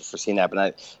matrix for seeing that,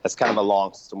 but that's kind of a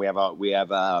long system. We have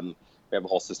a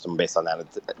whole system based on that.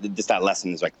 Just that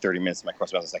lesson is like 30 minutes in my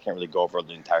course business. I can't really go over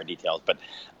the entire details, but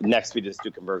next we just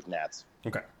do conversion ads.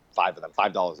 Okay. 5 of them,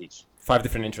 $5 each. 5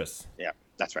 different interests. Yeah.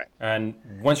 That's right. And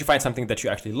once you find something that you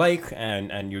actually like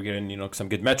and you're getting, some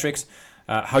good metrics,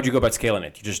 how do you go about scaling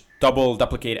it? You just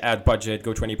duplicate ad budget,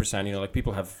 go 20%, like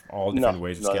people have all different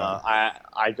ways of scaling.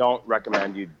 I don't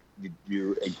recommend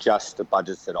you adjust the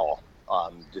budgets at all.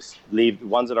 Just leave the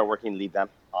ones that are working, leave them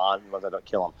on, the ones that don't,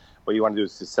 kill them. What you want to do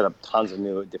is just set up tons of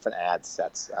new different ad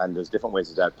sets, and there's different ways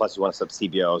to do that. Plus you want to set up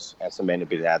CBOs and some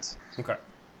manipulated ads. Okay.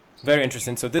 Very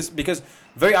interesting. So because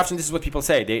very often this is what people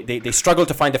say. They struggle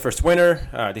to find the first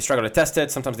winner. They struggle to test it.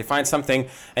 Sometimes they find something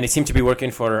and it seems to be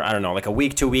working for, I don't know, like a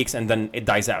week, 2 weeks, and then it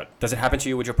dies out. Does it happen to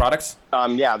you with your products?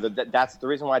 Yeah, that's the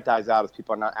reason why it dies out is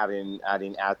people are not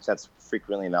adding ad sets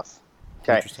frequently enough.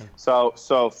 Okay. Interesting. So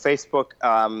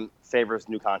Facebook favors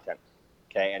new content.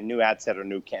 Okay, and new ad set or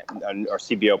or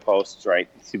CBO posts, right?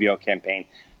 CBO campaign,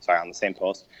 on the same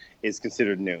post is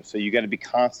considered new. So you got to be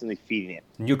constantly feeding it.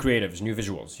 New creatives, new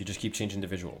visuals. You just keep changing the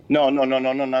visual. No, not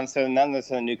necessarily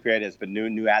new creatives, but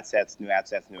new ad sets,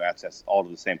 all to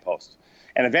the same post.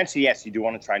 And eventually, yes, you do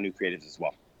want to try new creatives as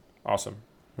well. Awesome.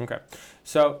 Okay.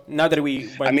 So now that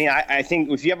I think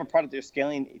if you have a product that's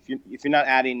scaling, if you're not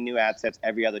adding new ad sets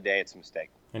every other day, it's a mistake.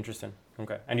 Interesting.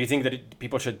 Okay. And you think that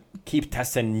people should keep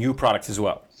testing new products as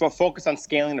well? So focus on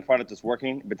scaling the product that's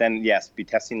working, but then yes, be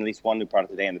testing at least one new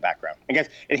product a day in the background. And guys,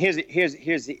 and here's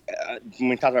the when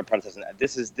we talk about product testing,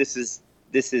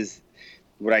 this is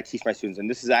what I teach my students, and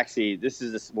this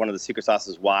is one of the secret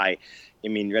sauces why.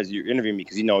 As you're interviewing me,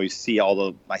 because you see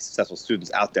all my successful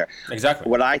students out there. Exactly.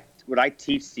 What I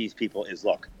teach these people is,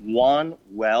 look, one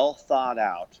well thought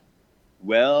out,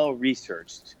 well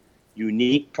researched,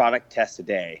 unique product test a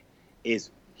day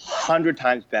is 100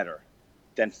 times better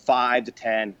than 5 to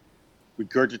 10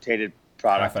 regurgitated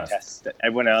product tests that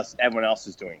everyone else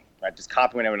is doing. Right, just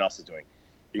copying what everyone else is doing.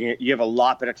 You have a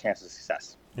lot better chance of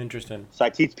success. Interesting. So I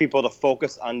teach people to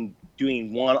focus on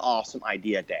doing one awesome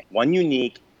idea a day, one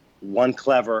unique, one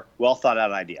clever, well thought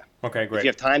out idea. Okay, great. If you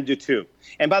have time, do 2.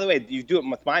 And by the way, you do it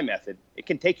with my method, it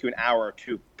can take you an hour or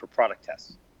 2 per product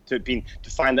test to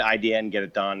find the idea and get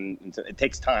it done. It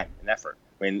takes time and effort.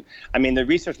 The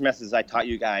research methods I taught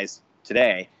you guys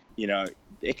today,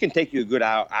 it can take you a good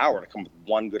hour to come up with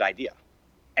one good idea.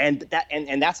 And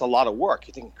that's a lot of work.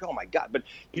 You think, oh my God! But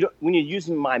when you're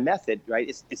using my method, right?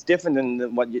 It's different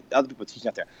than what other people are teaching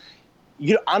out there.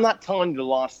 I'm not telling you to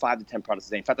launch 5 to 10 products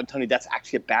a day. In fact, I'm telling you that's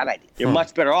actually a bad idea. You're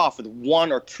much better off with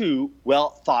 1 or 2 well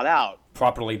thought out,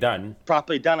 properly done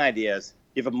ideas.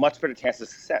 You have a much better chance of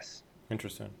success.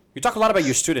 Interesting. You talk a lot about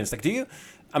your students.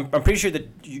 I'm pretty sure that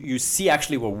you see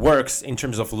actually what works in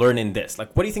terms of learning this.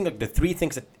 What do you think the 3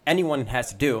 things that anyone has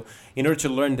to do in order to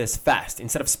learn this fast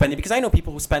instead of spending? Because I know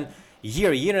people who spend a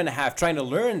year and a half trying to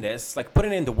learn this,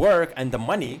 putting in the work and the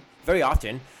money very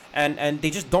often, and they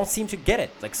just don't seem to get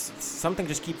it. Something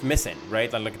just keeps missing, right?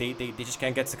 They just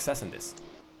can't get success in this.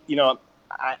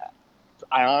 I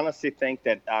honestly think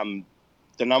that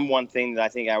the number one thing that I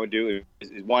think I would do is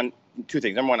 2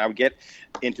 things. Number one, I would get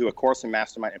into a course and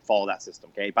mastermind and follow that system.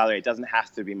 Okay. By the way, it doesn't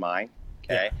have to be mine.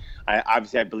 Okay. Yeah.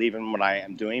 I believe in what I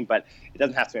am doing, but it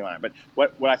doesn't have to be mine. But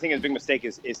what I think is a big mistake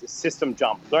is system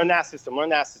jump. Learn that system,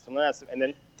 and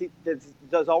then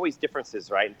there's always differences,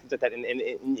 right? Things like that, and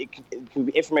it can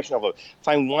be information overload.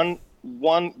 Find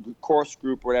one course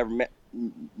group or whatever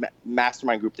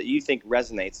mastermind group that you think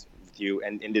resonates with you,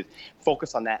 and to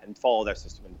focus on that and follow their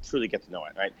system and truly get to know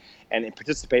it, right? And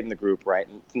participate in the group, right?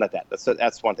 And things like that.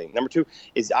 That's one thing. Number 2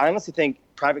 is I honestly think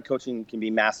private coaching can be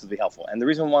massively helpful. And the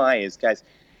reason why is, guys,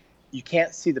 you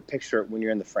can't see the picture when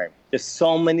you're in the frame. There's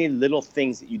so many little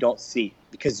things that you don't see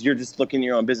because you're just looking at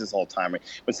your own business all the time. Right?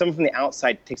 When someone from the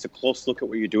outside takes a close look at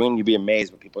what you're doing, you'd be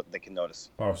amazed what people they can notice.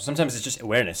 Wow. Sometimes it's just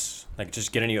awareness,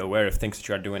 just getting you aware of things that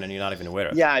you are doing and you're not even aware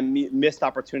of. Yeah, missed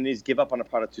opportunities, give up on a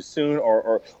product too soon,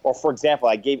 or for example,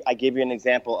 I gave you an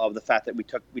example of the fact that we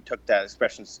took that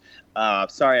expressions.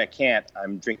 Sorry, I can't.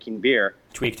 I'm drinking beer.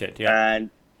 Tweaked it, yeah. And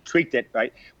tweaked it,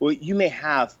 right? Well, you may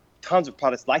have tons of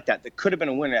products like that could have been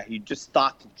a winner. You just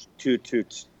thought to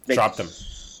make, drop them,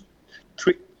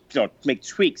 make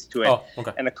tweaks to it. Oh,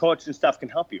 okay. And a coach and stuff can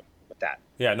help you with that.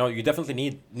 Yeah, no, you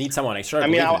definitely need someone.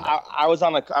 I was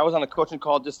on a coaching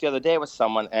call just the other day with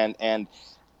someone, and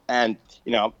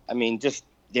just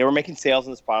they were making sales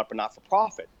in this product, but not for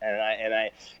profit.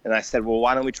 And I said, well,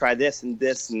 why don't we try this and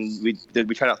this? And we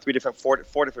tried out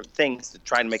four different things to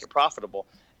try and make it profitable.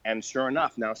 And sure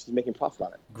enough, now she's making profit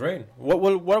on it. Great.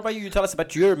 What about you? Tell us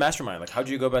about your mastermind. How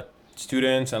do you go about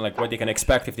students and what they can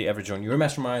expect if they ever join your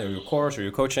mastermind or your course or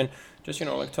your coaching? Just,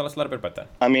 like tell us a little bit about that.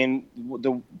 I mean,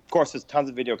 of course, there's tons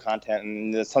of video content,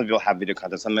 and there's some people have video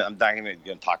content, so I'm not going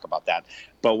to talk about that.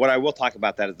 But what I will talk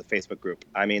about that is the Facebook group.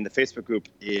 I mean, the Facebook group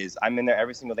I'm in there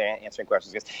every single day answering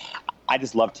questions. Because I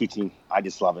just love teaching. I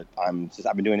just love it.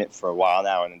 I've been doing it for a while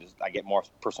now, and I get more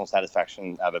personal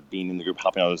satisfaction out of being in the group,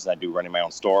 helping others than I do running my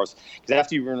own stores. Because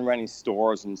after you've been running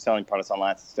stores and selling products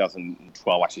online since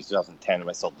 2012, actually 2010, when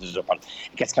I sold digital products,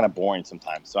 it gets kind of boring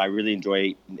sometimes. So I really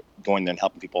enjoy going there and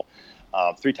helping people.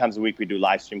 3 times a week we do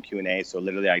live stream Q&A. So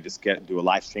literally I just do a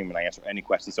live stream and I answer any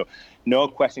question. So no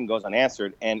question goes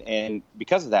unanswered. And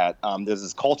because of that, there's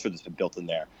this culture that's been built in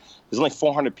there. There's only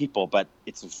 400 people, but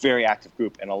it's a very active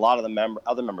group. And a lot of the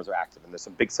other members are active. And there's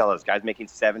some big sellers, guys making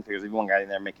 7 figures. There's one guy in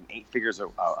there making 8 figures a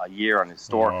year on his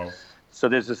store. Wow. So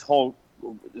there's this whole,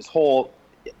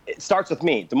 it starts with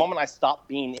me. The moment I stop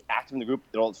being active in the group,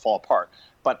 it'll fall apart.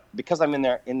 But because I'm in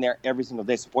there every single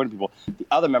day supporting people, the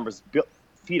other members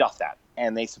feed off that,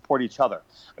 and they support each other.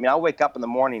 I mean, I'll wake up in the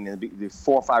morning and there'll be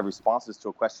 4 or 5 responses to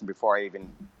a question before I even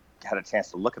had a chance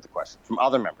to look at the question from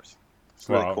other members. It's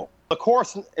really cool. The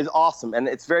course is awesome, and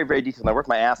it's very, very detailed. I work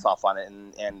my ass off on it,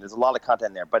 and there's a lot of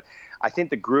content there. But I think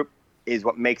the group is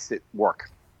what makes it work.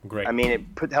 Great. I mean, it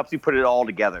helps you put it all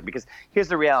together. Because here's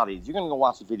the reality. You're going to go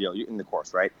watch a video in the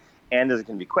course, right? And there's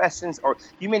going to be questions, or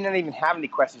you may not even have any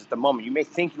questions at the moment. You may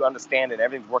think you understand it,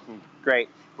 everything's working great.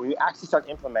 When you actually start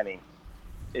implementing,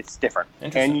 it's different.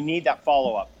 And you need that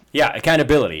follow-up. Yeah,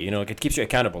 accountability. It keeps you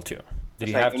accountable too.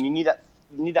 And you need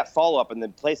that follow-up, and the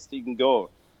place that you can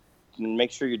go and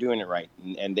make sure you're doing it right,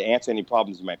 and to answer any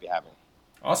problems you might be having.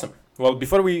 Awesome. Well,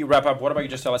 before we wrap up, what about you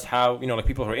just tell us how,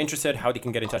 people who are interested, how they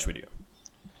can get in touch with you?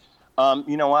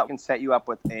 You know what? We can set you up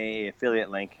with a affiliate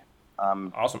link.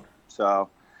 Awesome. So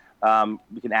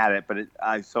we can add it, but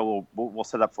we'll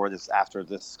set up for this after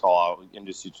this call. I'll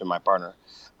introduce you to my partner.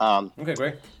 Okay,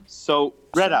 great. So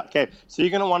Reda. Okay, so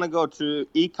you're gonna want to go to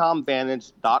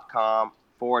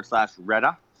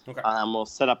ecomvantage.com/Reda. Okay. We'll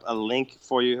set up a link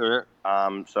for you here.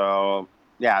 So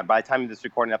yeah, by the time this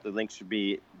recording up, the link should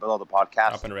be below the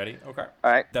podcast. Up and ready. Okay.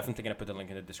 All right. Definitely gonna put the link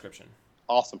in the description.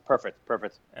 Awesome. Perfect.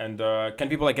 And can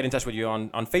people get in touch with you on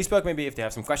Facebook maybe if they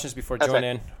have some questions before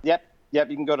joining? Right. Yep.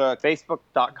 You can go to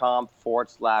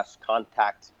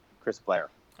facebook.com/contact Chris Blair.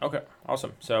 Okay,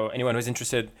 awesome. So anyone who's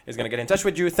interested is going to get in touch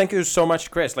with you. Thank you so much,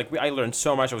 Chris. I learned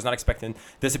so much. I was not expecting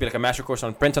this to be like a master course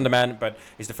on print on demand, but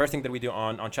it's the first thing that we do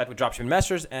on Chat with Dropshipping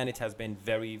Masters, and it has been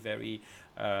very, very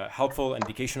helpful and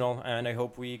educational, and I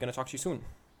hope we're going to talk to you soon.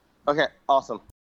 Okay, awesome.